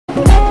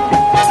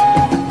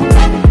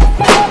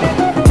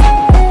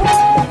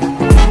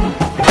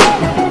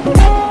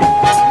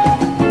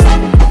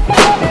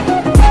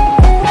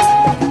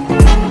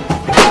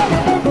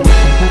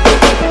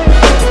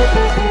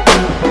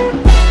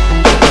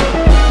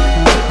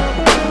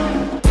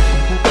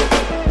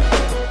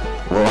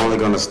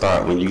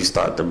start when you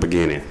start the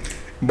beginning.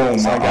 Boom,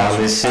 So I got all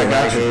you. this shit I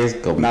got right you. here is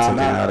gonna be taken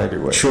out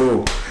anyway.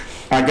 True.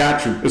 I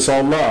got you. It's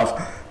all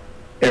love.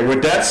 And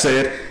with that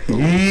said,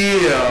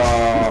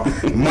 yeah,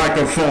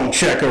 microphone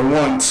checker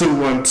 1 2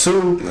 1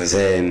 2. What's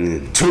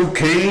happening? 2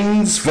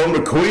 kings from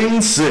the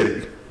Queen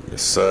City.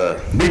 Yes, sir.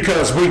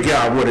 Because we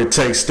got what it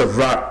takes to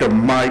rock the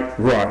mic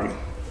right.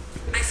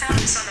 I found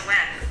this on the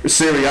web.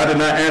 Siri, I did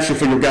not ask you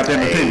for your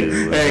goddamn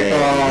opinion. Hey,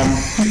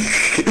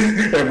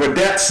 and with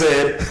that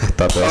said, I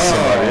thought that was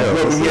somebody else.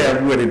 what we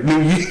have with it?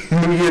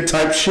 New Year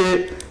type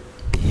shit?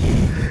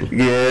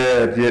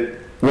 Yeah.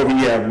 What we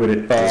have with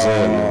it?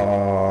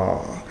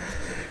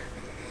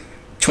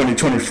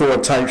 2024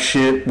 type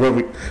shit. Where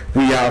we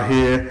out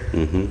here.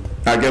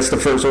 I guess the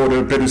first order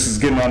of business is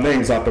getting our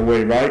names out the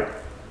way, right?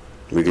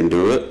 We can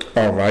do it.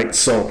 All right.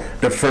 So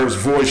the first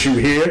voice you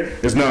hear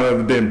is none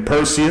other than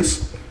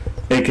Perseus,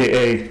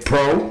 aka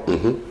Pro,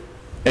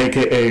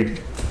 aka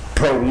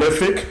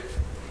Prolific,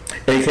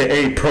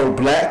 aka Pro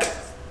Black,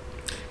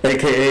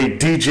 aka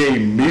DJ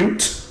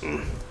Mute,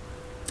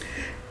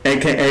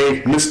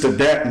 aka Mr.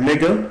 Dat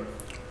Nigga,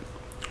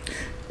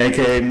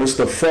 aka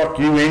Mr. Fuck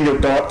You and Your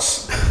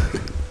Thoughts.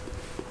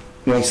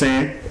 You know what I'm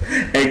saying?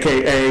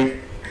 AKA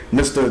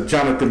Mr.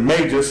 Jonathan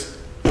Majors,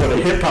 or the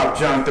hip hop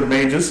Jonathan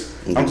Majors.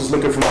 I'm just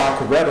looking for my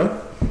Coretta.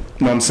 You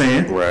know what I'm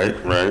saying? Right.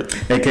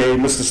 AKA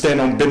Mr. Stand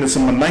on Business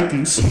in my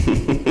Nikes.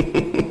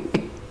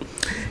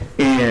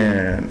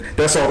 And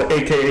that's all the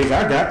AKAs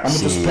I got. I'm gonna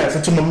just pass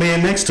it to my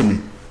man next to me.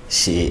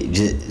 Shit.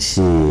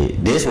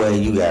 This way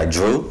you got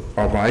Drew.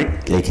 All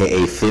right.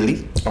 AKA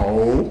Philly.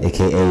 Oh.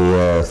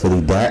 AKA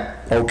Philly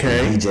Dot.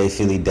 Okay. DJ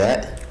Philly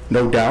Dot.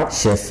 No doubt.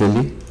 Chef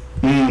Philly.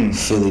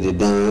 Philly the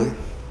Don.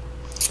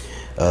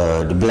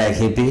 The Black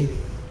Hippie.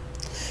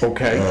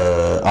 Okay.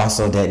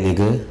 Also that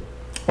nigga.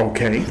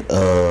 Okay.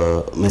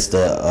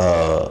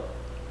 Mr.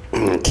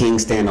 King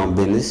Stand on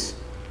Business.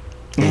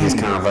 In his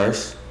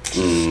Converse.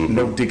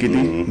 No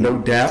diggity. No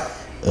doubt.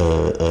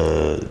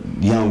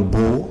 Young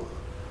Bull.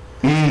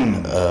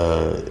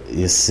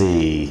 You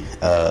see,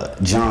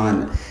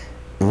 John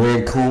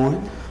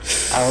Redcorn,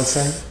 I would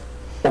say.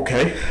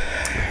 Okay.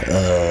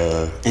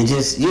 And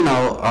just,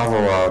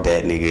 overall,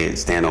 that nigga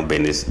stand on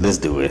business. Let's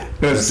do it.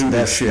 Let's do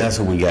that shit. That's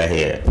what we got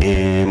here.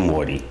 And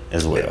Morty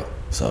as well.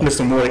 So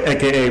Mr. Morty,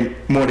 aka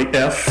Morty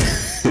F.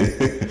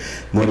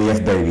 Morty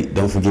F baby.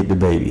 Don't forget the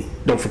baby.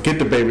 Don't forget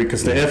the baby,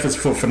 because the F is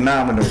for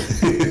phenomenal.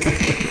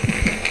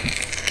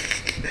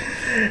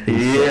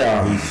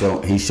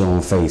 Yeah. He's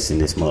showing face in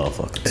this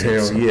motherfucker.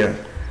 Hell yeah.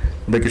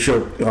 Making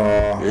sure.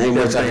 Ain't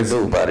much I can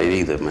do about it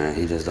either, man.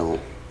 He just don't.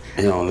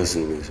 He don't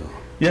listen to me. So.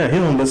 Yeah, he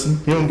don't listen.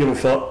 He don't give a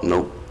fuck.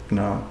 Nope.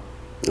 No.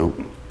 Nope.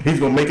 He's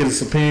gonna make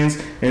his opinions,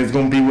 and it's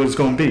gonna be what it's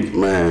gonna be.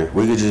 Man,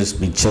 we could just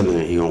be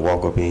chilling. He gonna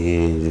walk up in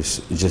here and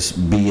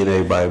just be in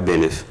everybody's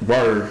business.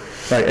 Word.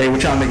 Like, hey,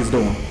 what y'all niggas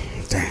doing?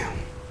 Damn.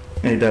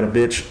 Ain't that a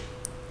bitch?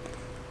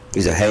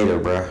 He's a hater,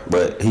 bruh,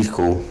 but he's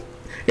cool.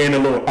 And a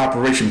little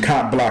Operation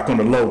Cop Block on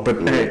the low,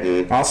 but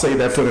hey, I'll say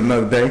that for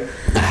another day.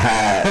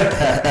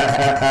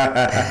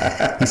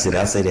 He said,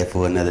 I'll say that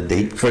for another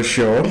date. For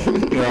sure.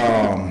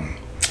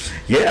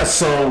 Yeah,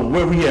 so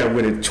where we at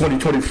with it?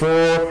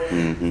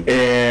 2024,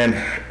 and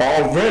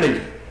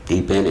already.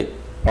 Deep in it.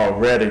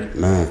 Already.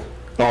 Man.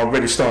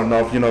 Already starting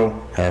off,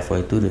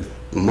 halfway through the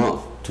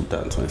month,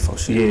 2024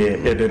 shit.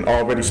 Yeah, and then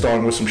already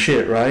starting with some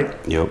shit, right?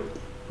 Yep.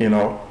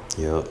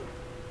 Yep.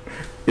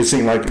 It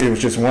seemed like it was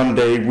just one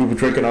day we were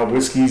drinking our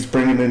whiskeys,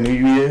 bringing in New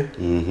Year.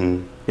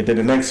 And then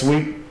the next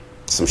week,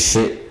 some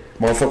shit.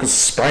 Motherfuckers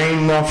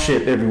spraying off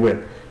shit everywhere.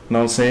 You know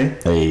what I'm saying?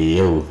 Hey,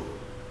 yo.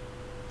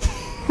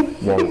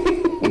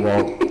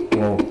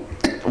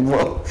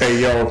 Whoa.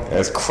 Hey, yo.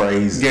 That's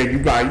crazy. Yeah, you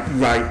right.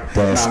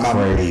 That's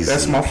crazy.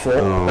 That's my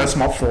fault. That's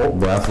my fault.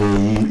 Bro, I feel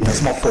you.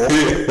 That's my fault.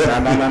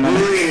 No.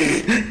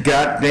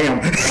 God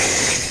damn.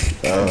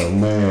 Oh,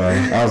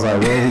 man. I was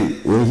like,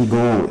 where he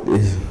going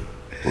with this?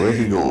 Where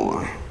he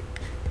going?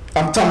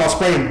 I'm talking about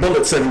spraying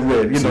bullets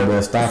everywhere,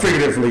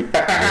 figuratively.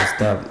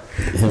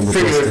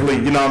 Figuratively,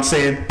 you know what I'm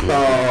saying?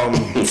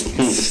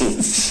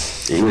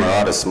 You know,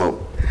 all the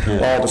smoke.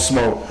 Yeah. All the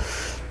smoke.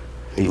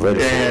 He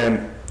ready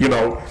and,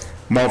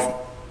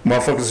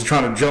 motherfuckers are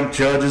trying to jump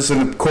judges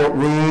in the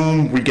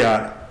courtroom. We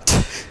got...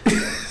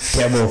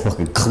 That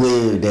motherfucker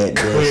cleared that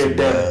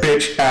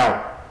bitch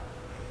out.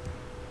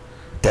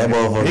 That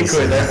motherfucker he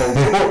cleared that whole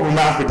courtroom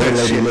out with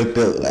that shit. Looked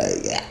up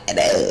like,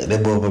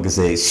 that motherfucker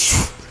said,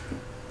 shh.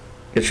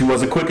 And she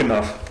wasn't quick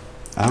enough.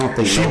 I don't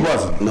think she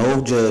wasn't. No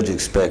judge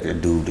expected a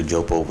dude to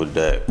jump over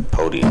that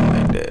podium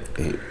like that.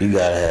 You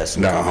gotta have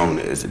some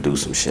cojones to do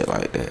some shit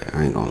like that.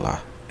 I ain't gonna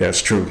lie.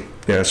 That's true.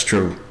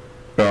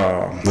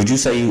 Would you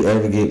say you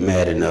ever get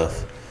mad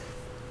enough?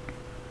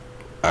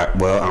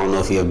 Well, I don't know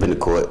if you ever been to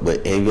court,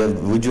 but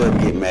would you ever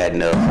get mad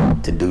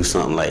enough to do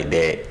something like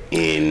that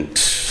in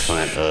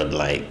front of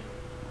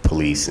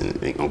police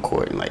and on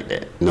court and like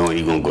that, knowing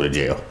you're gonna go to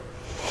jail?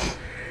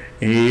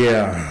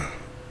 Yeah.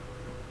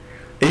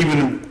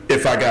 Even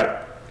if I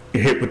got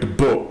hit with the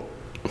book,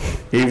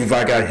 even if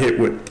I got hit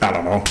with,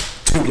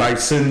 2 life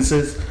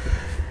sentences,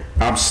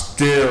 I'm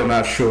still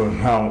not sure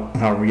how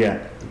to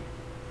react.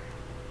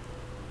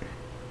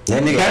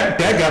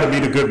 That got to be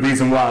the good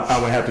reason why I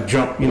would have to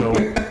jump,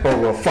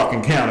 over a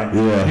fucking counter.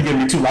 Yeah. You give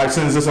me 2 life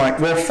sentences, like,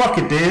 well, fuck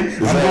it, then. I'm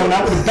going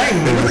out with a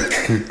bang,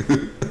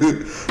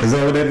 nigga. Is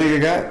that what that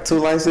nigga got? 2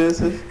 life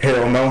sentences?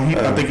 Hell no.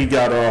 I think he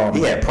got.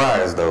 He had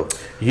priors though.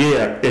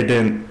 Yeah, and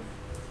then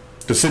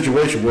the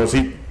situation was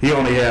he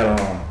only had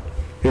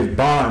his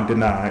bond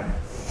denied,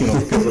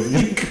 because of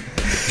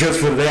just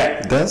for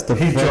that. That's the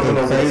he jumping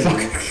over the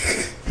fucking.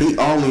 He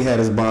only had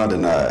his bond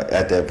denied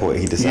at that point.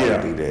 He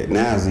decided to do that.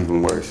 Now it's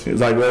even worse. It's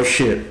like, well,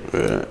 shit.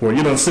 Yeah. Well,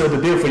 you done sealed the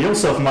deal for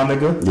yourself, my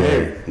nigga. Yeah.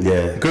 Hey,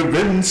 Yeah. good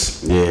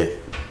riddance. Yeah.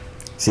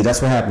 See,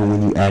 that's what happened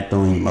when you act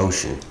on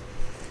emotion.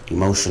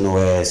 Emotional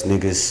ass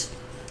niggas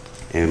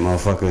and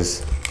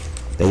motherfuckers,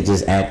 they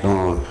just act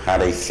on how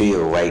they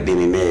feel right then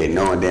and there,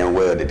 knowing damn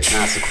well that the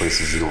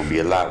consequences are gonna be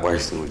a lot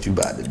worse than what you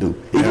about to do.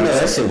 Even though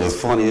that shit was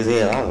funny as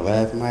hell, I was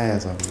laughing my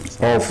ass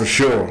off. Oh, for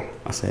sure.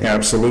 I said,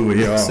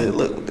 absolutely, yeah. I said,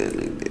 look what that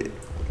nigga did.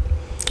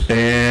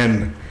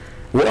 And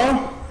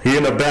well, he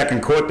ended up back in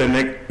court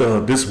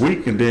this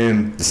week, and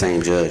then The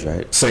same judge,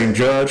 right? same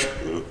judge.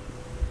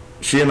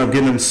 She ended up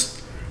getting him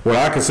what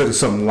I consider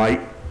something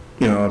light,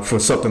 for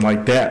something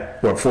like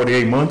that. What,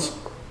 48 months?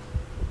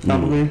 I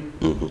believe.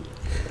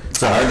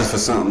 So I heard it's for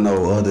something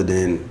other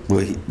than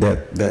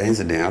that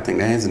incident. I think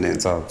that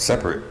incident's all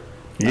separate.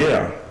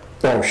 Yeah.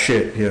 Oh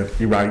shit. Yeah.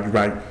 You're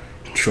right.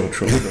 True.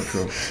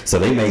 So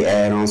they may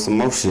add on some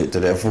more shit to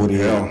that 48.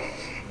 Yeah.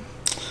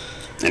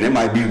 And it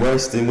might be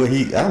worse than what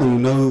I don't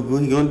even know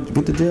what he gonna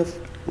went to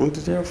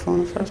jail for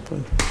in the first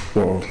place.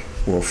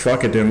 Well,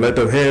 fuck it then. Let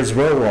the heads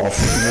roll off.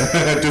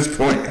 At this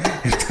point,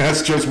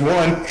 that's just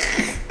one.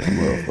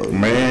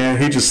 Man,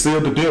 he just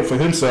sealed the deal for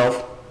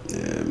himself.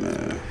 Yeah,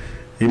 man.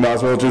 He might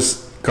as well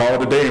just call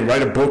it a day and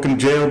write a book in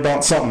jail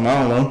about something.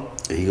 I don't know.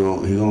 He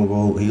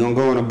gonna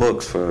go in the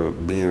books for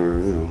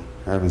being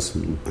having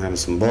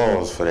some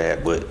balls for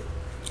that, but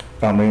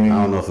I mean,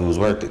 I don't know if it was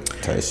worth it.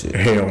 Type shit.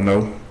 Hell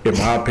no, in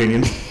my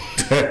opinion.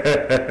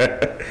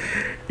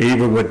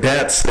 Even with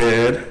that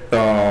said,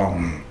 yeah,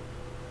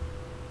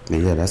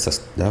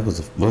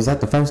 was that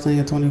the first thing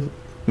in 20?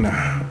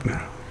 Nah.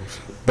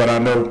 But I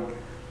know,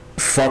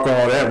 fuck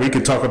all that. We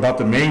can talk about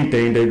the main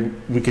thing that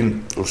we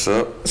can. What's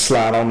up?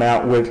 Slide on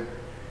out with.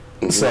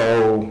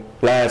 So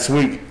last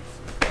week,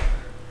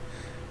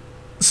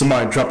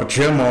 somebody dropped a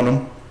gem on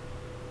him.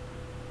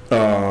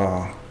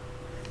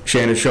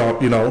 Shannon Sharpe,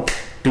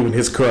 doing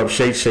his club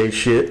Shay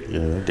shit.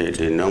 Yeah,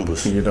 did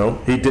numbers. He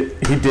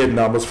did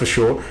numbers for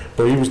sure.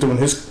 But he was doing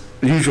his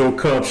usual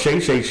club Shay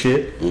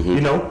shit.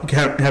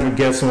 Having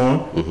guests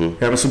on,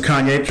 having some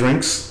cognac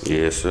drinks.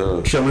 Yes,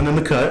 sir. Chilling in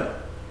the cut.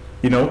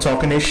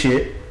 Talking their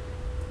shit.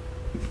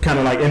 Kind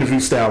of like interview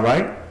style,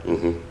 right?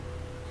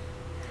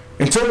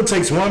 Until it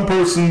takes one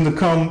person to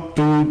come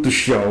through the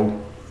show,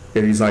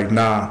 and he's like,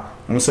 nah,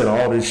 I'm gonna set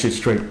all this shit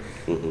straight.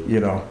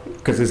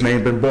 Because his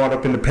name been brought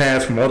up in the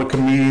past from other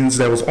comedians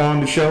that was on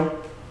the show.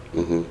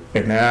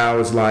 And now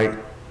it's like,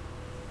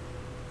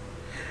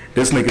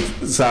 this nigga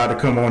decided to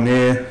come on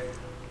there.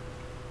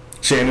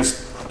 Shannon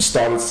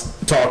started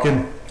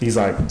talking. He's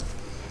like,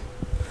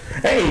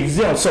 hey,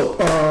 so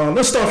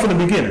let's start from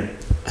the beginning.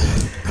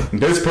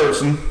 This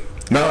person,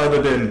 none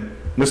other than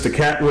Mr.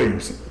 Katt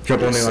Williams,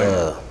 jump on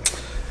there like,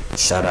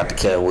 shout out to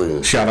Katt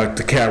Williams. Shout out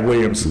to Katt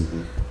Williams.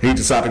 He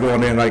decided to go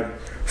on there and like,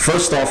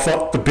 first off,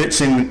 fuck the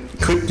bitch and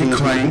quit your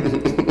claim.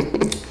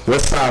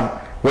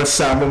 West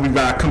side when we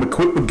ride, come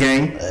equipped with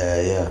gang.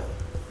 Yeah.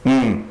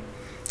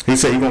 He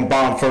said he gonna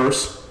bomb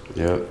first.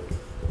 Yep.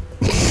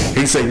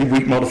 He said you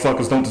weak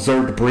motherfuckers don't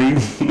deserve to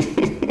breathe.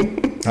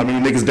 How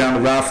many niggas down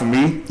the ride for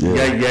me?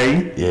 Yeah.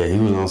 Yay. Yeah, he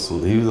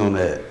was on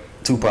that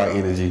Tupac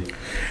energy.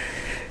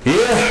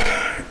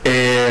 Yeah.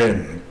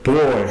 And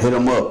boy, hit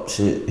him up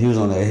shit. He was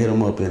on that hit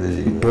him up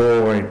energy. Man.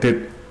 Boy,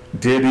 did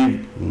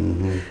he?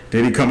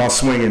 Did he come out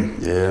swinging?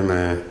 Yeah,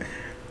 man.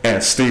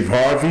 And Steve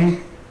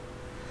Harvey,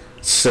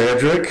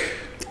 Cedric,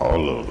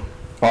 all of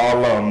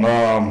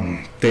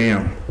them.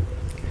 Damn.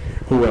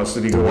 Who else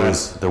did he go at?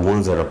 The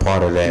ones that are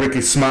part of that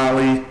Ricky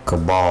Smiley,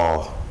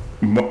 cabal,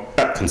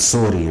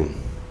 consortium.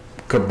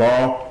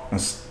 Cabal.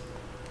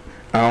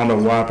 I don't know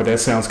why, but that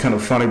sounds kind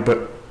of funny.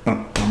 But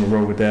I'm gonna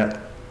roll with that.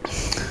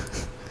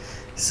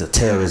 It's a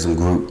terrorism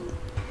group.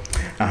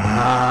 It's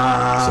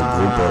a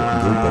group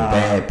of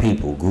bad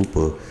people.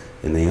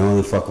 And they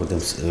only fuck with them.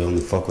 They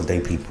only fuck with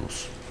their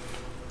peoples.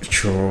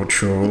 True.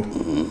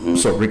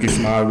 So Ricky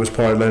Smiley was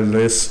part of that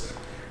list.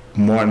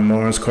 Martin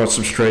Lawrence caught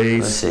some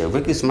strays. I said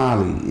Ricky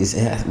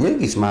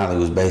Smiley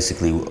was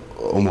basically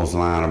almost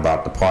lying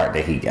about the part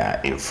that he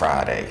got in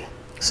Friday.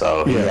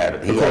 So he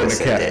had to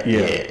say that.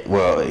 Yeah.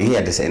 Well, he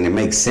had to say, and it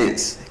makes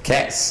sense.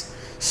 Katt's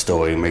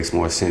story makes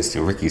more sense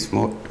than Ricky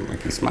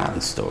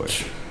Smiley's story.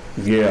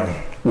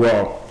 Yeah.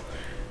 Well,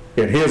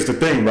 and here's the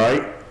thing,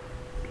 right?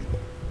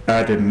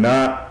 I did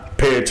not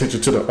pay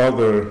attention to the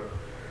other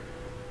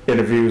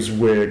interviews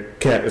where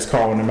Katt is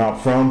calling them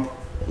out from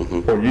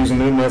or using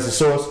them as a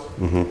source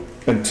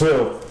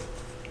until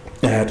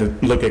I had to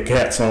look at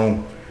Katt's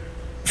own.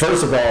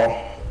 First of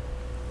all,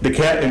 the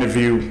Katt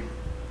interview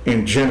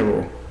in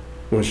general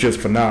was just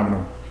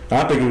phenomenal.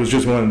 I think it was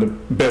just one of the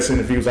best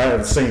interviews I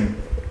ever seen,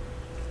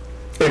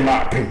 in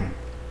my opinion.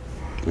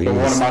 One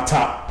of my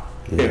top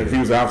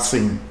interviews I've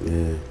seen.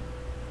 Yeah.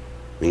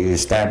 When you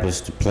establish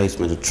the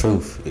placement of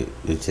truth,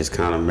 it just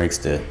kind of makes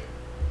the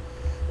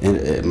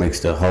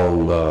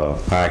whole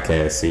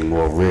podcast seem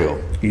more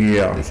real.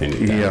 Yeah. If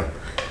anything. Yeah.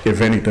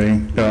 If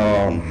anything.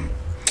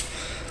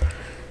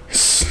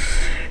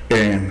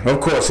 And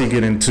of course he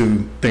get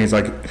into things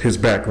like his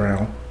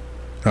background,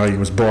 how he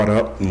was brought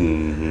up.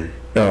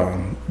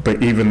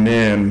 But even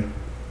then,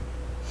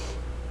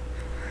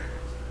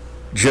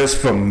 just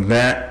from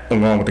that,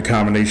 along with the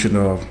combination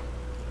of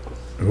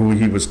who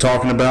he was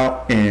talking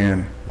about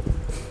and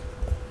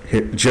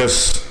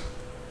just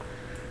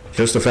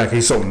the fact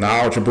he's so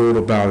knowledgeable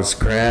about his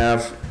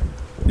craft,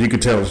 you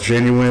could tell it's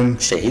genuine.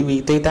 Shit, he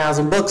read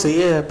 3,000 books a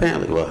year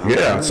apparently. Well,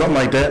 Yeah, something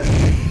like that.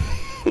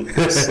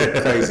 That's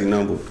a crazy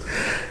number.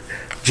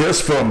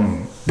 Just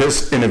from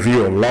this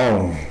interview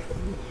alone,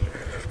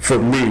 for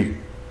me,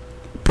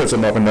 puts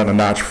him up another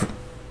notch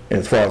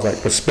as far as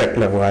like respect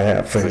level I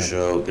have for him. For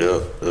sure, I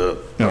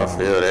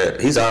feel that.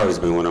 He's always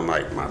been one of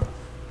my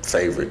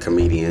favorite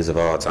comedians of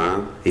all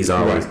time. He's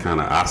always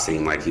I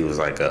seem like he was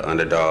like an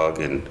underdog,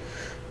 and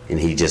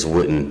he just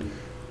wouldn't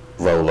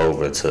roll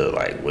over to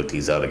like what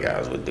these other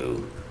guys would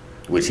do,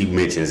 which he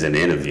mentions in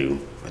the interview.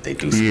 But they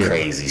do some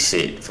crazy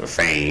shit for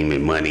fame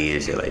and money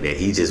and shit like that.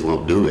 He just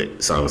won't do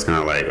it. So it's kind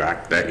of like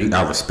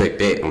I respect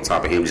that. On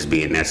top of him just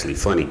being naturally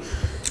funny,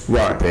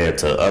 compared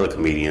to other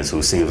comedians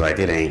who seems like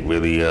it ain't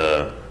really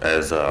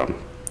as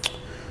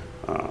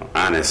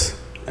honest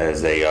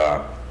as they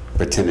are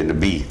pretending to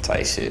be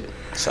type shit.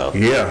 So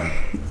yeah,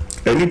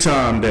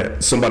 anytime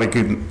that somebody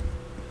can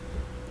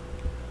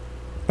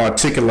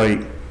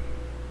articulate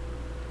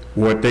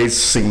what they've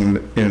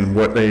seen and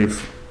what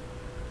they've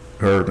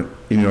heard,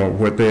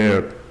 what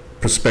their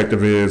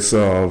perspective is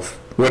of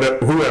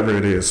whoever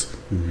it is,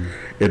 and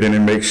then it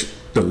makes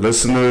the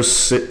listeners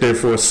sit there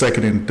for a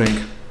second and think,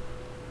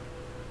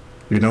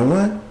 you know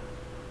what?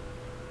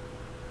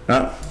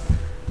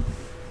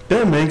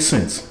 That makes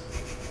sense.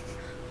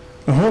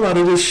 A whole lot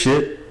of this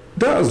shit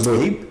does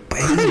look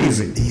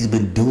crazy. He's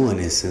been doing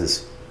it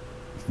since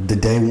the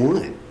day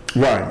one.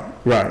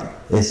 Right.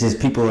 It's just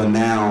people are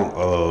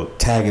now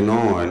tagging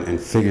on and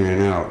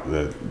figuring out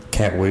that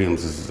Katt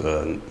Williams is,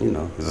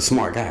 is a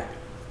smart guy.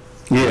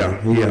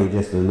 Yeah, He ain't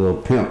just a little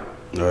pimp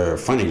or a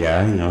funny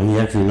guy. He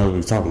actually knows what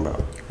he's talking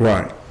about.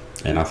 Right.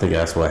 And I think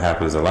that's what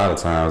happens a lot of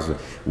times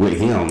with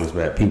him, is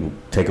that people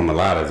take him a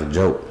lot as a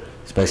joke,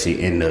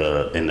 especially in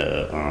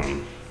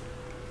the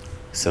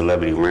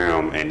celebrity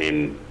realm and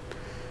in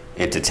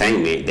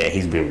entertainment, that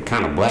he's been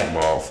kind of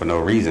blackballed for no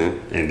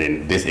reason, and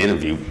then this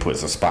interview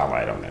puts a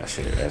spotlight on that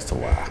shit as to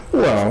why.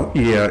 Well,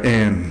 yeah,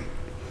 and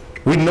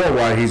we know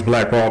why he's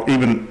blackballed,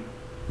 even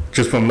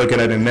just from looking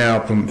at it now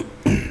from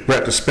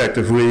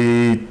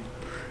retrospectively,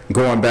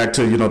 going back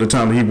to the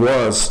time he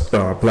was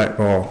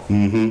blackballed.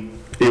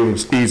 It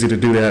was easy to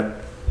do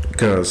that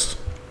because,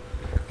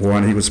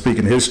 one, he was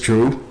speaking his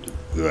truth.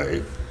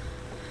 Right.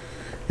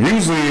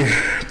 Usually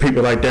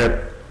people like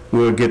that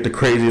will get the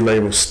crazy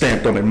label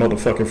stamped on their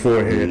motherfucking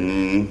forehead,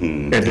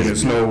 and then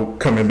there's no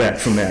coming back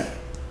from that.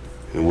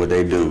 And what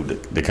they do,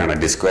 they kind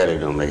of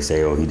discredit him. They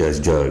say, "Oh, he does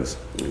drugs."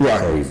 Right.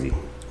 Crazy.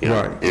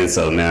 Right. And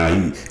so now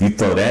you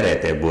throw that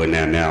at that boy.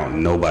 Now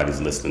nobody's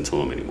listening to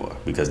him anymore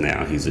because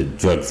now he's a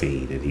drug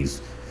fiend and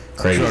he's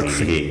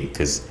crazy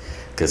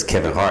because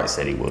Kevin Hart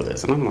said he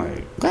was, and I'm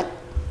like, what?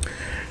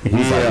 He's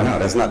like, no,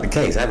 that's not the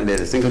case. I haven't did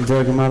a single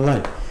drug in my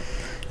life.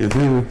 You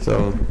feel me?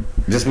 So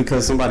just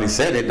because somebody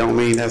said it don't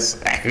mean that's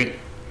accurate.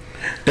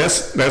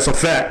 That's a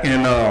fact.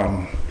 And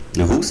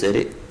now who said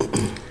it?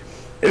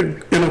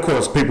 And of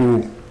course,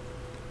 people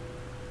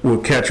will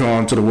catch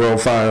on to the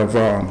world fire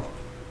of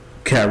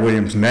Katt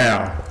Williams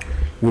now,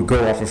 will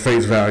go off of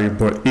face value,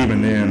 but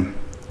even then,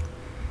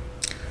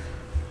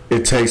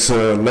 it takes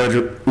a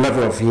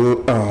level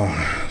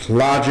of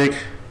logic,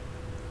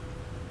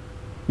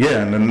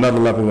 and another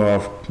level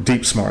of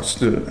deep smarts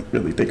to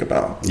really think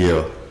about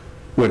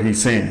what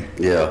he's saying.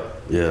 Yeah.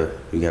 You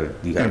got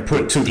and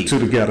put two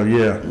together.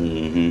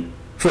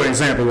 For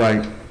example,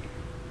 like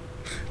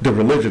the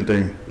religion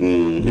thing,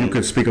 you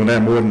could speak on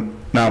that more than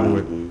I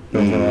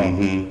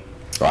would.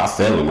 So I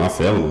fell him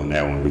on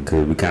that one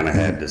because we kind of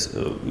had this,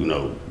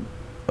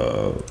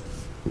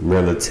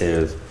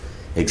 relative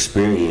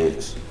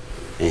experience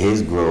in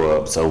his grow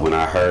up. So when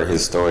I heard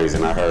his stories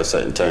and I heard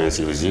certain terms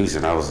he was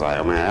using, I was like,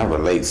 oh, man, that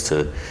relates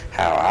to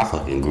how I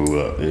fucking grew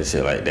up and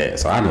shit like that.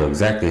 So I know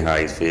exactly how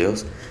he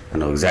feels. I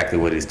know exactly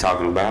what he's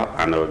talking about.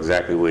 I know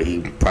exactly what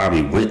he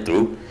probably went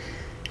through.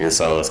 And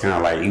so it's kind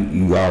of like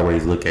you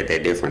always look at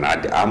that different.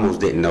 I almost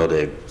didn't know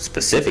the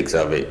specifics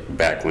of it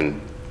back when,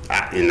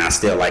 and I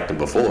still liked him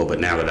before, but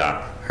now that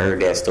I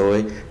heard that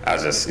story, I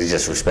just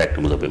respect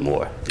him a little bit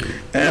more.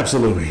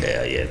 Absolutely.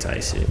 Yeah,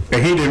 type shit.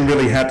 And he didn't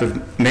really have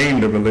to name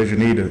the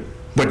religion either,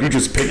 but you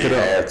just picked it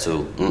up. Had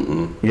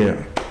to.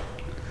 Yeah.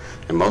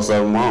 And most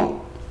of them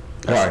won't.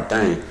 That's the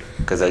thing.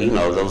 Because,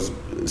 those,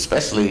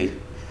 especially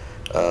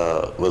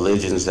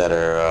religions that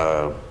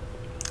are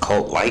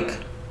cult-like,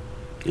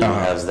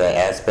 has that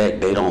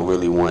aspect. They don't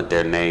really want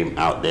their name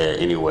out there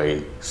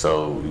anyway,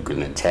 so you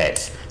can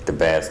attach the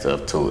bad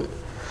stuff to it.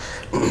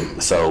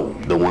 So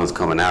the ones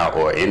coming out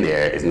or in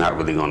there is not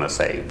really going to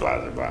say blah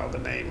blah blah the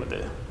name of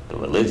the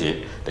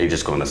religion. They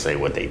just going to say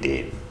what they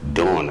did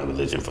during the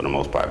religion for the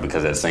most part,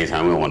 because at the same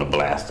time we don't want to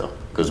blast them,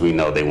 because we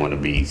know they want to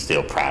be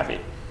still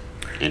private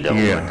and don't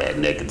want that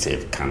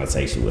negative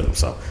connotation with them.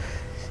 So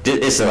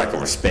it's like a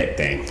respect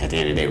thing at the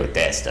end of the day with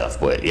that stuff.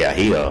 But yeah,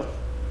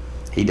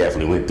 he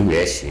definitely went through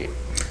that shit,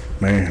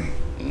 man.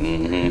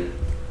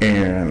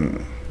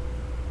 And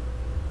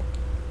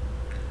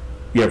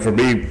yeah, for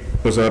me,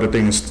 was the other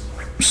thing that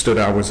stood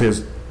out was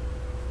his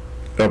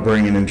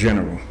upbringing in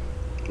general.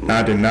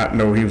 I did not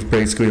know he was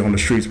basically on the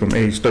streets from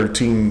age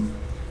 13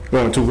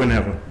 going to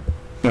whenever,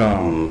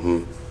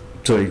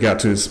 till he got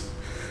to his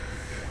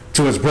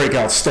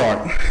breakout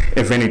start,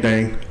 if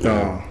anything,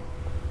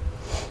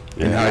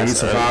 and how he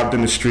survived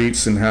in the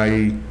streets, and how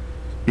he,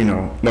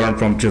 learned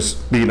from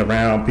just being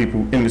around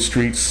people in the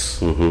streets,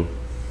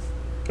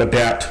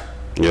 adapt.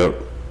 Yep.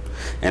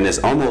 And it's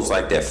almost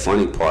like that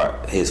funny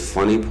part. His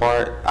funny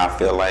part, I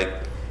feel like,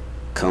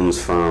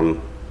 comes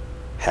from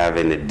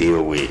having to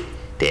deal with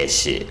that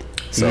shit.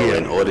 So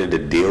in order to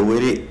deal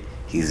with it,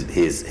 his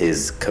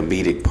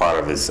comedic part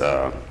of his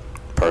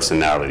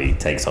personality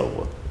takes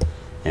over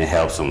and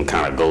helps him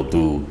kind of go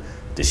through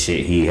the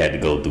shit he had to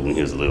go through when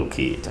he was a little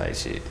kid type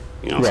shit.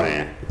 You know what I'm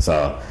saying?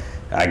 So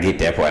I get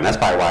that part, and that's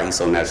probably why he's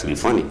so naturally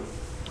funny.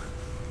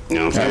 You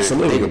know what I'm saying?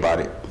 Absolutely. Think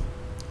about it.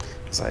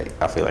 It's like,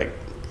 I feel like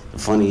the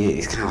funny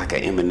is kind of like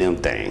an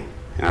Eminem thing.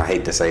 And I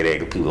hate to say that,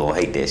 because people don't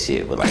hate that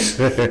shit, but like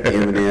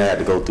Eminem had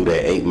to go through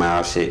that 8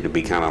 Mile shit to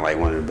be kind of like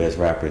one of the best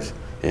rappers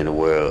in the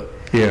world.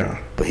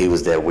 Yeah. But he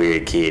was that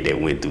weird kid that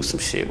went through some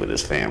shit with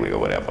his family or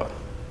whatever.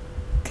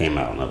 Came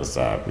out on the other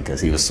side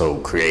because he was so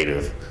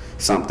creative.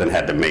 Something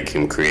had to make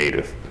him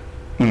creative.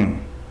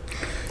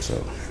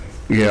 So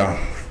yeah.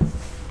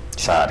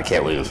 Shout out to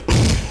Katt Williams.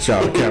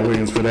 Shout out to Katt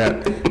Williams for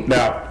that.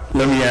 Now,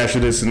 let me ask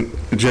you this in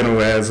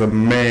general, as a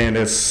man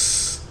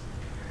that's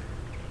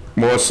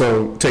more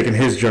so taking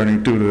his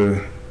journey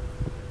through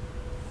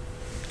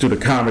the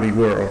comedy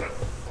world.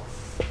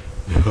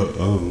 About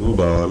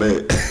all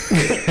that.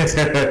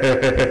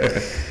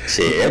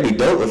 Shit, that'd be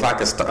dope if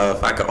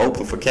I could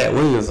open for Katt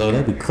Williams. So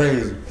that'd be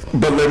crazy.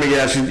 But let me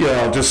ask you,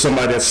 just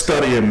somebody that's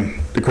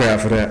studying the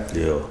craft for that.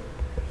 Yeah.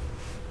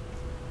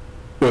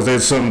 Was there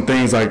some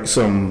things like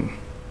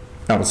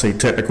I would say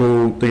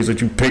technical things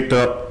that you picked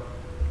up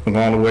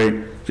along the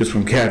way, just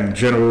from Katt in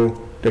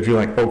general, that you're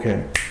like,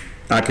 okay,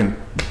 I can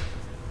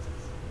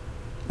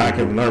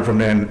learn from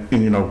that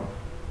and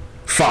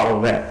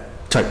follow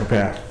that type of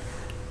path?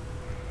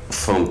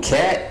 From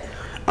Katt,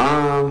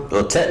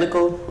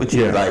 technical, which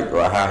you like,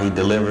 or how he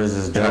delivers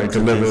his jokes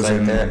and things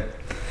like that.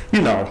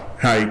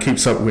 How he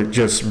keeps up with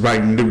just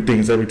writing new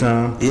things every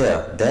time.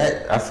 Yeah,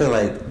 that I feel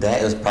like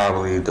that is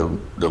probably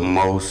the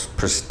most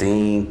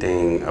pristine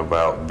thing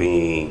about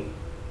being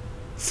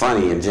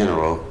funny in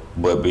general,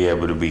 but be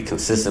able to be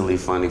consistently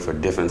funny for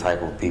different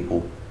type of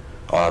people,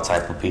 all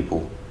type of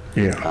people.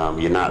 Yeah.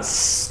 You're not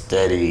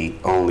steady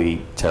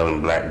only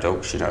telling black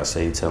jokes. You're not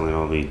telling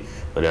only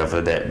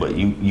whatever that, but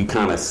you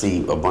kind of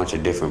see a bunch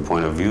of different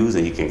point of views,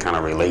 and you can kind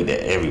of relate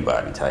to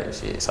everybody type of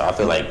shit. So I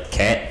feel like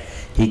Katt,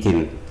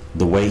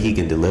 the way he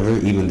can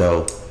deliver, even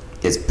though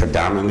it's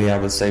predominantly, I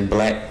would say,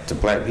 black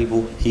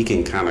people, he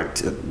can kind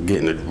of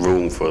get in a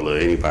room full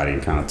of anybody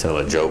and kind of tell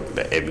a joke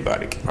that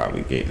everybody can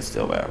probably get and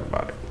still laugh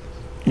about it.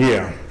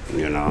 Yeah.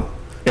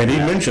 And he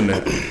mentioned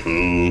that.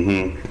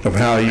 Of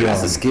how you.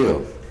 That's a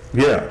skill.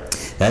 Yeah.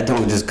 That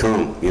don't just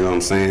come, you know what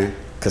I'm saying?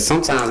 Because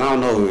sometimes, I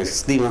don't know,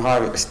 Steve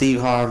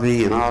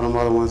Harvey and all them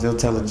other ones, they'll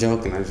tell a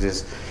joke and there's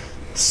just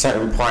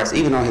certain parts,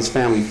 even on his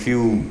Family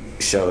Feud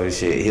show and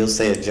shit, he'll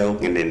say a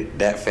joke and then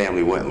that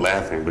family wasn't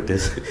laughing, but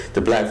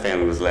the black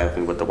family was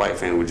laughing, but the white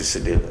family would just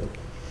sit there,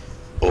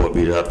 or it'd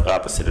be the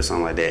opposite or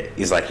something like that.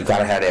 It's like you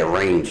gotta have that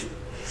range.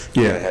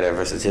 You gotta have that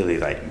versatility.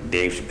 Like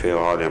Dave Chappelle,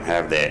 all of them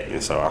have that,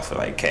 and so I feel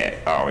like Katt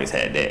always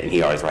had that, and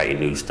he always writing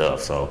new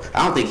stuff. So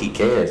I don't think he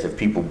cares if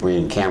people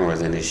bring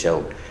cameras in his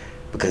show,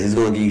 because he's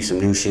gonna give you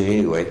some new shit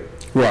anyway.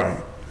 Right.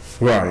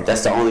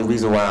 That's the only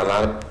reason why a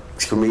lot of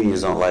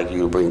comedians don't like you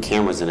to bring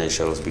cameras in their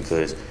shows,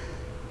 because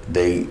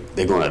they're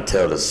gonna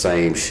tell the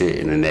same shit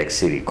in the next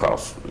city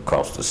across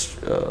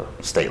the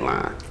state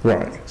line.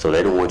 Right. So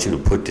they don't want you to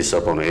put this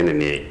up on the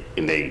internet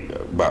and they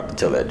about to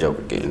tell that joke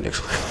again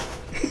next week.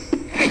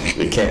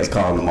 The Katt's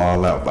calling them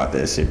all out about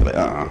that shit. Like,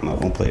 no,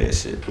 don't play that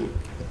shit.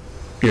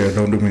 Yeah,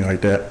 don't do me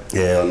like that.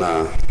 Hell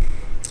nah.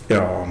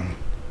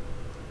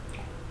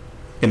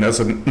 And that's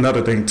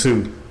another thing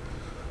too.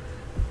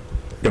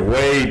 The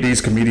way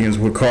these comedians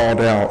were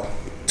called out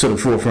to the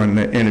forefront in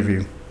the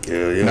interview.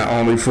 Yeah. Not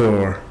only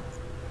for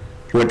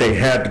what they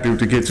had to do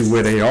to get to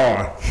where they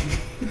are.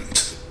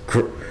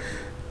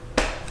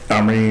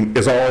 I mean,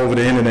 it's all over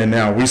the internet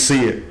now. We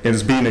see it, and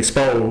it's being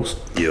exposed.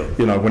 Yeah.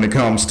 When it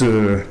comes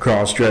to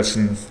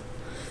cross-dressing,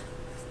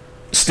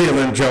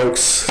 stealing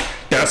jokes,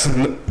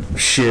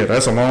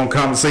 that's a long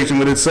conversation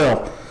with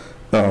itself.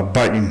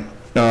 Biting.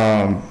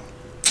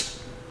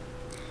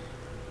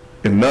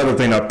 Another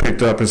thing I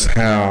picked up is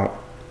how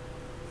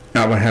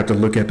I would have to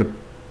look at the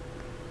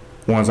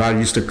ones I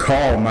used to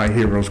call my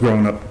heroes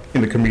growing up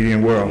in the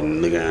comedian world,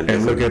 and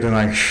look at them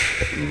like,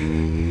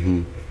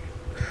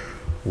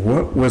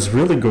 what was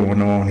really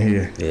going on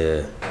here?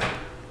 Yeah.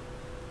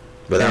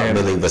 Without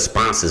really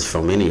responses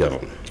from any of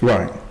them.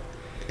 Right.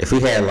 If we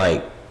had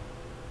like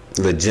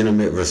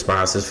legitimate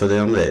responses for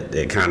them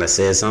that kind of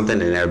said something,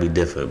 then that'd be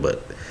different.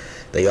 But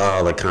they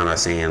all are kind of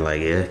saying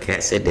like, yeah,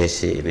 Katt said that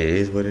shit, and it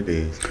is what it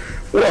is.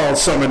 Well,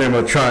 some of them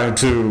are trying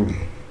to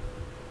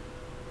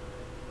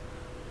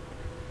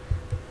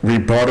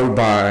rebuttal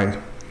by,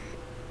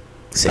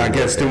 I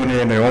guess, doing it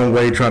in their own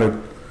way, trying to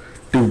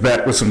do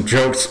back with some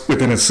jokes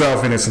within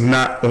itself, and it's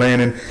not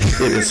landing.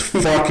 It is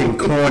fucking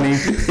corny.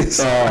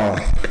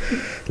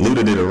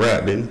 Luda did a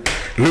rap, didn't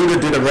he?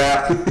 Luda did a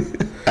rap.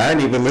 I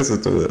didn't even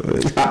listen to it,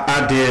 man.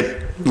 I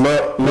did.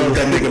 Love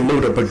that nigga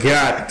Luda, but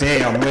god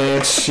damn,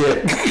 man,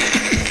 shit.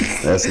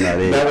 That's not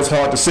it. That was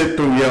hard to sit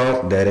through,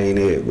 yo. That ain't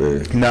it,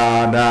 man.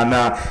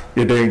 Nah.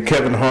 And then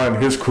Kevin Hart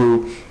and his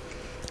crew,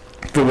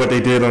 for what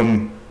they did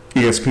on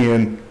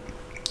ESPN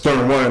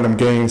during one of them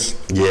games.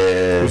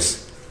 Yeah.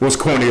 Was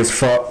corny as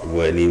fuck.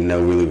 Wasn't even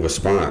no really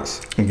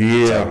response.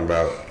 Yeah. Talking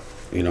about,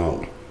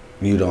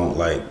 you don't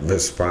like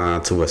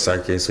respond to a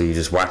circus, or you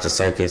just watch a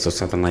circus or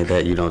something like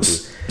that. You don't do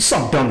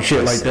some dumb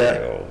shit like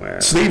that. Oh,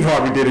 man. Steve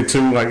Harvey did it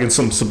too, like in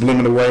some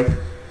subliminal way.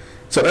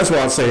 So that's why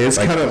I say it's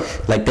like, kind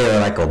of like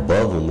they're like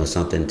above him or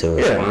something to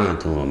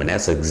respond to him, and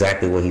that's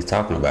exactly what he's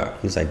talking about.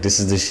 He's like, this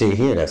is the shit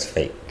here that's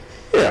fake.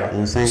 Yeah. You know what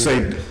I'm saying?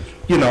 Say,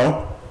 you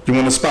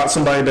want to spot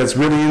somebody that's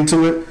really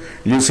into it,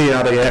 you see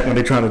how they act when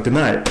they're trying to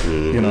deny it.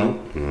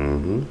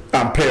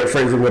 I'm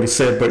paraphrasing what he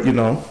said, but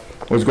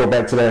let's go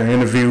back to that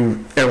interview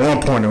at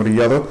one point or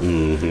the other.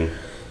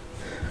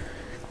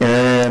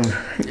 And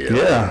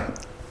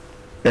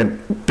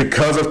and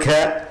because of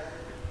Katt,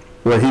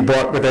 what he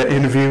brought with that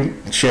interview,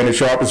 Shannon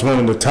Sharpe is one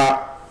of the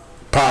top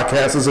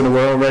podcasters in the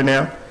world right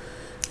now.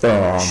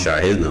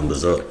 Shot his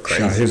numbers up.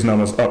 Crazy. Shot his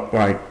numbers up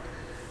like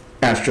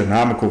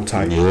astronomical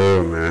type.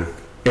 Yeah, man.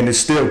 And it's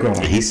still going.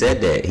 And he said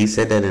that. He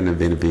said that in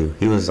the interview.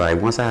 He was like,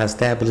 once I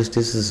establish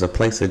this is a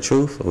place of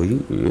truth,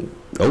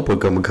 Oprah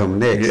gonna come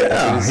next.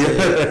 Yeah.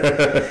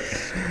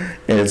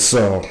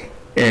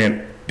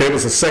 And there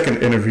was a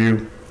second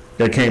interview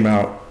that came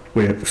out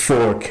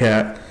for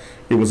Katt.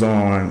 It was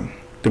on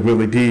the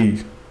Willie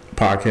D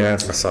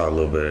podcast. I saw a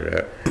little bit of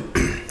that.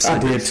 I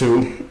did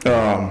too.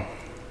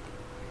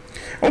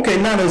 Okay,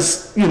 not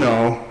as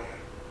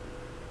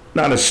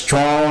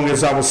strong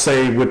as I would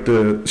say with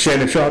the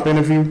Shannon Sharpe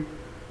interview.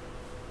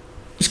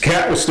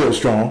 Katt was still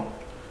strong.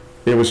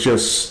 It was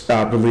just,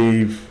 I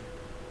believe,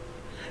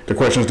 the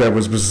questions that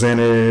was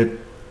presented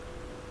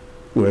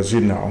was,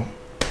 kind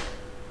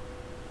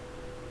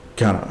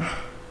of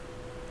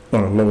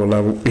on a lower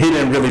level. He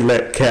didn't really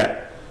let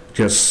Katt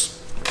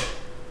just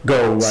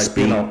go like,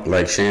 speak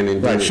like Shannon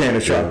did. Like Shannon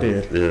Sharpe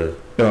did.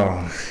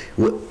 Yeah.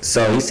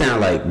 So he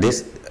sounded like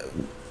this.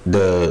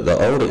 The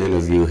older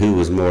interview, he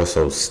was more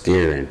so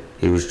steering.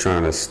 He was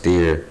trying to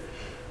steer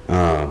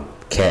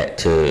Katt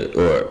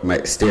to,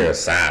 or steer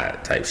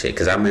aside type shit.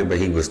 Because I remember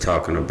he was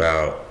talking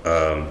about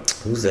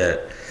who's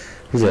that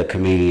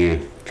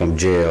comedian from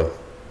jail?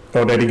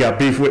 Oh, that he got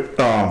beef with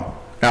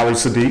Ali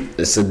Sadiq.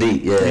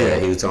 Sadiq, yeah.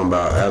 He was talking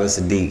about Ali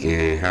Sadiq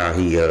and how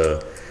he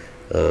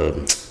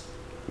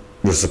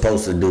was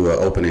supposed to do an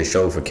opening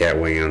show for Katt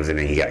Williams, and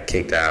then he got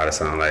kicked out or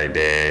something like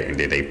that, and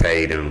then they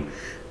paid him,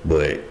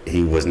 but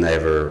he was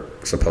never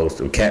supposed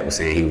to. Katt was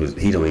saying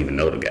he don't even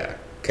know the guy.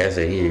 Katt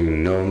said he didn't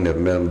even know him, never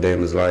met him a day in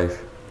his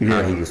life.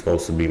 How he was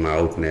supposed to be my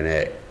opening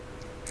act.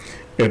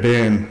 And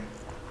then,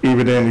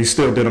 even then, he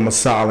still did him a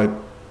solid,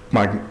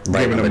 like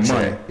giving him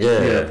money.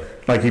 Yeah,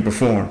 like he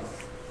performed.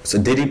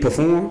 So did he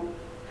perform?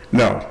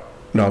 No.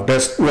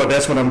 That's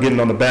what I'm getting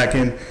on the back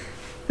end.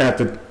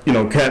 After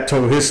Katt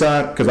told his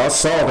side, because I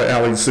saw the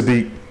Ali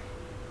Sadiq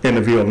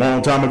interview a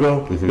long time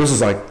ago. This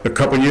was like a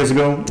couple years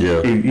ago.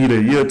 Yeah, either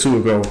a year or two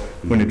ago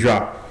when it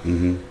dropped.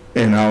 And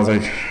I was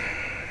like,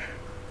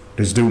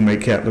 this dude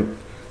made Katt look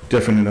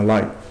different in the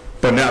light.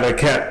 But now that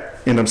Katt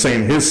ended up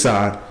saying his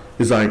side,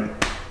 is like,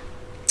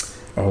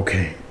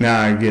 okay, now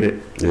I get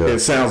it. Yeah. It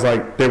sounds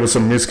like there was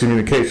some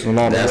miscommunication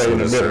along the way in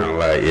the middle.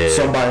 Like,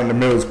 somebody in the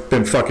middle's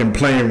been fucking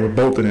playing with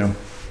both of them,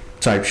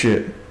 type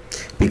shit.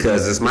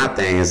 Because it's my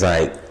thing. Is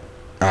like,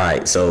 all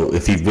right. So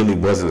if he really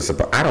wasn't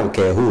supposed, I don't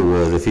care who it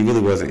was. If he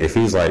really wasn't, if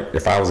he was like,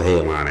 if I was a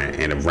headliner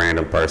and a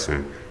random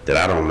person that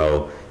I don't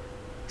know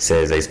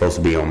says they supposed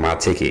to be on my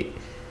ticket,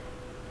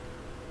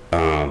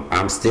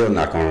 I'm still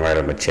not gonna write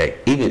him a check,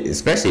 even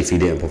especially if he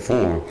didn't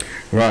perform.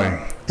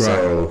 Right.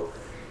 So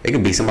it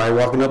could be somebody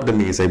walking up to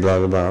me and say blah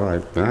blah blah. I'm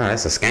like,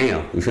 that's a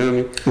scam. You feel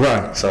me?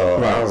 Right.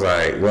 So I was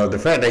like, well, the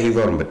fact that he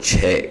wrote him a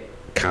check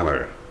kind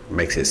of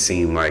makes it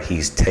seem like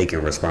he's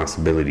taking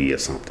responsibility or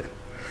something.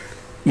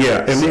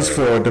 Yeah, at least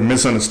for the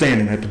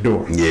misunderstanding at the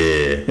door.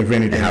 Yeah. If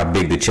anything. And how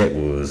big the check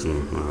was.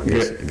 I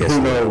guess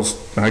who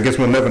knows? I guess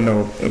we'll never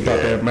know about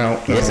that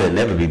amount. I guess it'd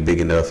never be big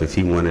enough if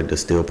he wanted to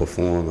still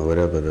perform or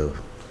whatever.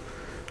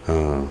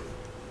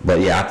 But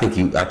yeah, I think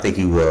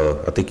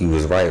you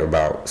was right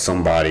about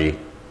somebody.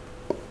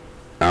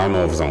 I don't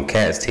know if it was on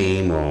Katt's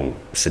team or on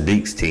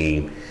Sadiq's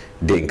team.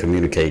 Didn't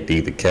communicate to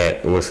either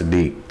Katt or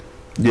Sadiq.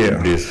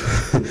 Yeah.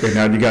 And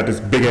now you got this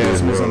big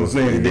ass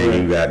misunderstanding. And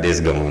then you got this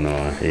going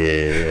on.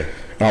 Yeah.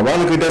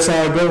 Ironically, that's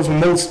how it goes with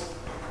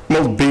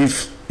most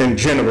beef in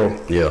general.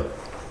 Yeah.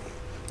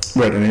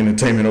 Whether in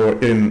entertainment or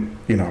in,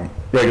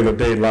 regular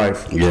day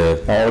life. Yeah.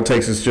 All it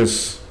takes is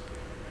just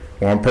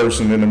one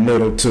person in the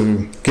middle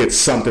to get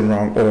something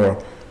wrong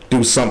or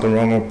do something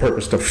wrong on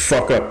purpose to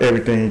fuck up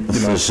everything,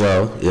 For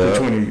sure. Yeah.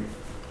 between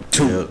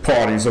two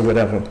parties or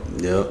whatever.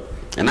 Yep.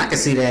 And I can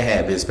see that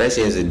happen,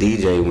 especially as a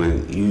DJ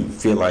when you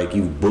feel like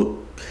you book,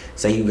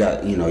 say you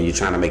got, you're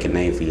trying to make a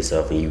name for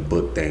yourself and you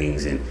book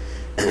things and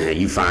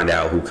you find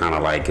out who kind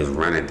of like is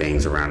running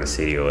things around the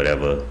city or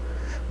whatever,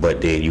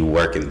 but then you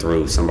working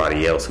through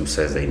somebody else who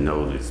says they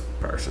know this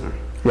person.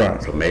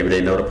 Right. So maybe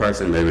they know the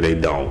person, maybe they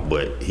don't,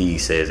 but he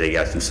says they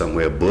got you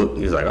somewhere booked.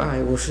 He's like, all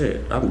right, well,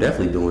 shit, I'm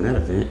definitely doing that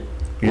event.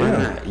 Why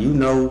not?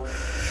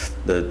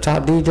 The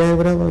top DJ or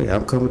whatever,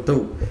 I'm coming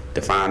through.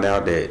 To find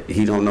out that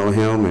he don't know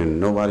him and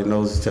nobody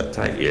knows his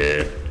type,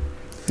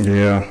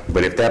 Yeah.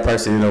 But if that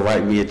person,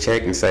 write me a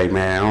check and say,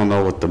 man, I don't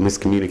know what the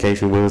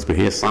miscommunication was, but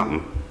here's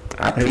something.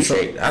 I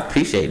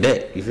appreciate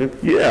that. You feel me?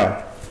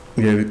 Yeah.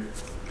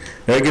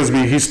 That gives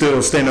me, he's still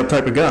a stand-up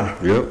type of guy.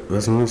 Yep,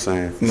 that's what I'm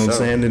saying. You know what I'm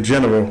saying? In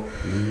general.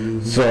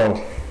 Mm-hmm.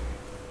 So,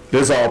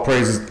 this all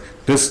praises,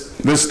 this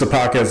the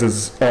podcast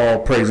is all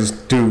praises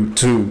due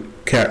to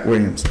Katt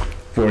Williams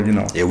for,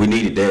 Yeah, we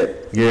needed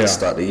that. Yeah.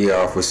 Start the year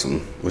off with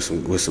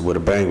a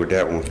bang with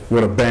that one.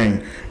 With a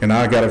bang. And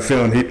I got a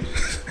feeling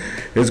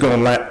it's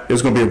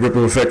gonna be a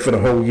ripple effect for the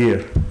whole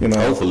year.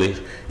 Hopefully.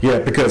 Yeah,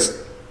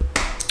 because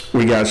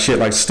we got shit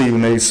like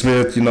Stephen A.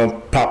 Smith,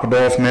 popping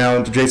off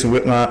now to Jason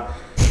Whitlock.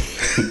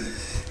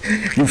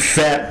 You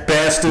fat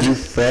bastard. You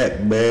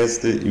fat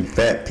bastard. You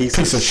fat piece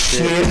of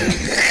shit.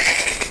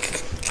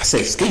 I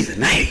said,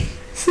 Stephen A.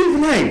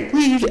 Stephen A.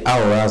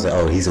 I was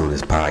like, he's on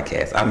this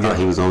podcast. I thought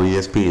he was on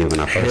ESPN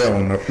when I first saw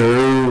him.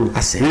 No. I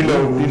said, you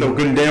know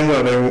good and damn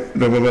well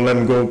they were gonna let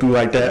him go through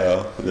like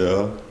that.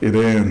 Yeah. And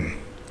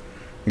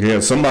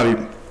then,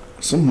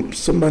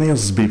 somebody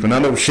else is beefing. I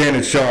know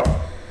Shannon Sharpe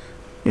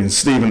and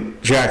Steven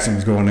Jackson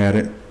was going at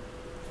it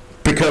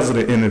because of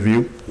the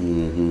interview.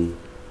 Mm-hmm.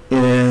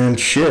 And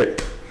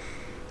shit,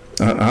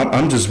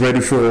 I'm just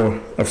ready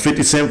for a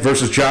 50 Cent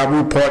versus Ja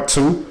Rule Part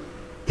 2.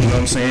 You know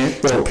what I'm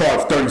saying? Or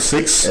Part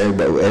 36.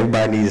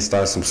 Everybody needs to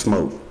start some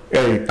smoke.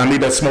 Hey, I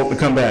need that smoke to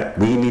come back.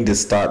 We need to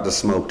start the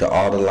smoke to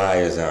all the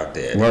liars out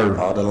there. Word.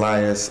 All the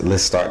liars,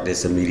 let's start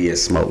this immediate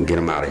smoke and get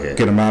them out of here.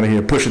 Get them out of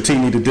here. Pusha T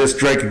need to diss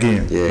Drake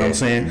again. Yeah. You know what I'm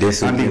saying? I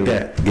need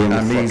that.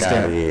 I need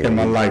that in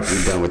my life.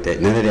 We done with that.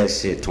 None of that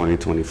shit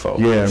 2024.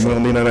 Yeah, we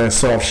don't need none of that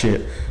soft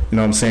shit. You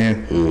know what I'm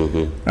saying?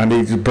 Mm-hmm. I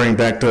need to bring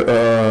back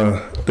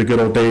the good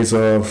old days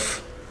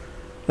of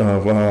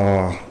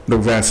the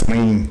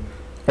Vaseline.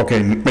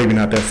 Okay, maybe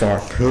not that far.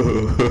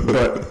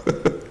 But,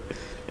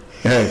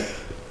 hey,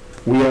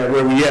 we are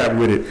where we at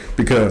with it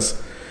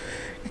because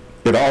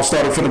it all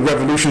started from the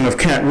revolution of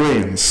Katt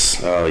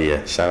Williams. Oh,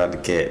 yeah. Shout out to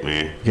Katt,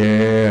 man.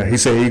 Yeah, he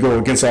said he go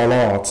against all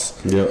odds.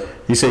 Yep.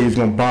 He said he's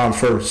going to bomb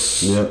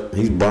first. Yep.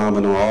 He's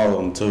bombing on all of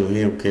them, too.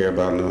 He don't care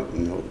about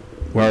nothing.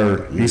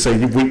 Word. He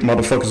said you weak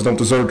motherfuckers don't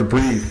deserve to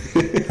breathe.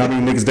 How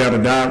many niggas down to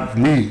die for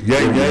me?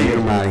 Yeah. Get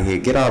them out of here.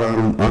 Get all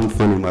them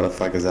unfunny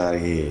motherfuckers out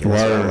of here.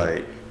 Word.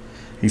 Like.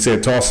 He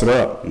said toss it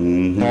up.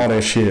 Mm-hmm. All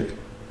that shit.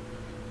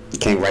 You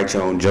can't write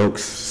your own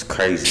jokes. It's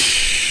crazy.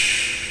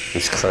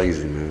 It's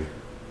crazy, man.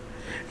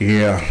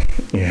 Yeah.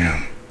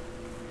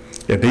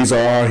 These are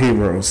our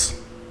heroes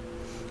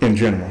in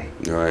general.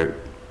 Right.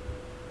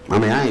 I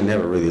mean, I ain't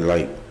never really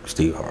liked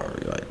Steve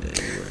Harvey like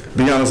that. Anyway.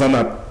 Be honest,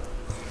 I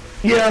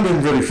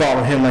didn't really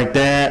follow him like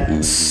that.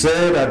 Mm-hmm.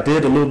 Said I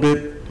did a little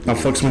bit. I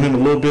fucks with him a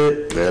little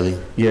bit. Really?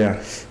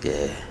 Yeah.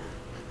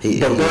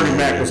 But Bernie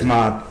Mac was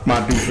my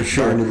dude for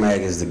sure. Bernie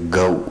Mac is the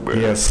GOAT, bro.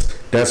 Yes.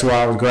 That's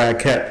why I was glad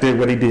Katt did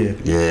what he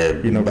did. Yeah.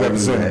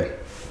 Represented.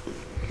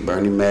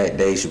 Bernie Mac,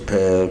 Dave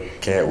Chappelle,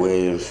 Katt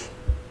Williams,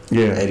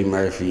 Eddie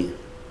Murphy.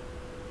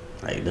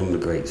 Like, them the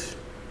greats.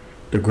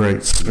 The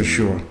greats, for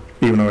sure.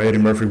 Even though Eddie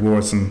Murphy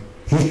wore some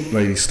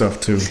lady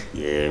stuff, too.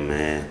 Yeah,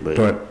 man.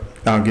 But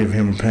I'll give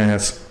him a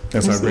pass.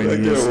 That's how great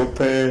he is.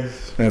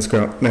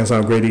 That's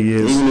how great he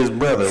is. Even his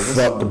brother.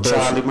 Fuck the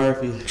Charlie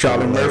Murphy.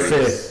 Charlie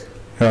Murphy.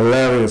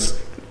 Hilarious.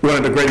 One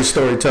of the greatest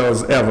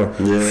storytellers ever.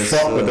 Yes,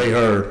 fuck what they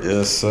heard.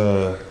 Yes,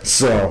 sir.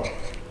 So,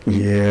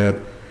 yeah.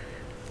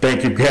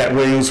 Thank you, Katt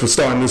Williams, for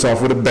starting this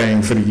off with a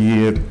bang for the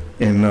year.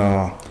 And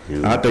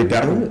I think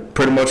that would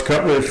pretty much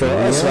cover it for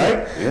us,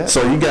 right? Yeah.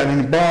 So, you got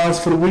any bars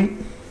for the week?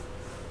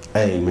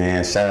 Hey,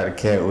 man, shout out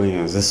to Katt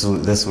Williams. This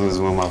one's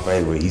one of my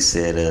favorite. He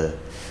said,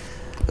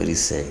 what'd he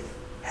say?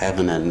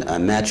 Having a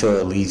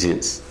natural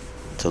allegiance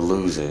to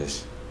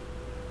losers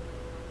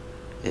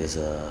is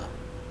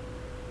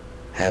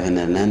having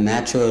an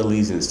unnatural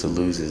allegiance to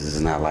losers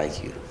is not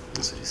like you.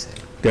 That's what he said.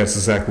 That's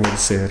exactly what he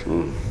said.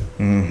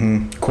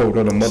 Quote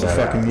of the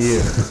motherfucking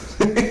year.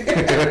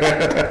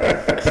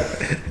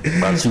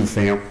 About you,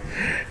 fam?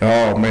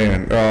 Oh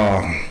man,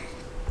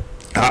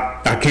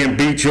 I can't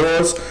beat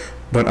yours,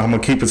 but I'm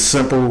gonna keep it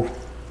simple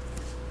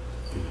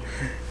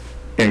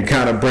and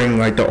kind of bring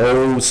like the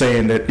old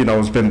saying that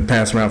it's been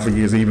passed around for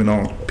years, even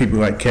on people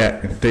like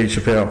Katt and Dave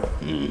Chappelle.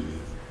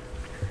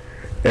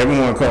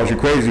 Everyone calls you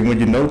crazy when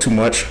you know too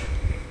much.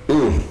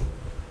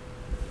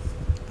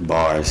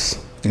 Bars.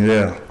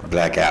 Yeah.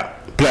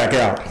 Blackout.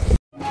 Blakout.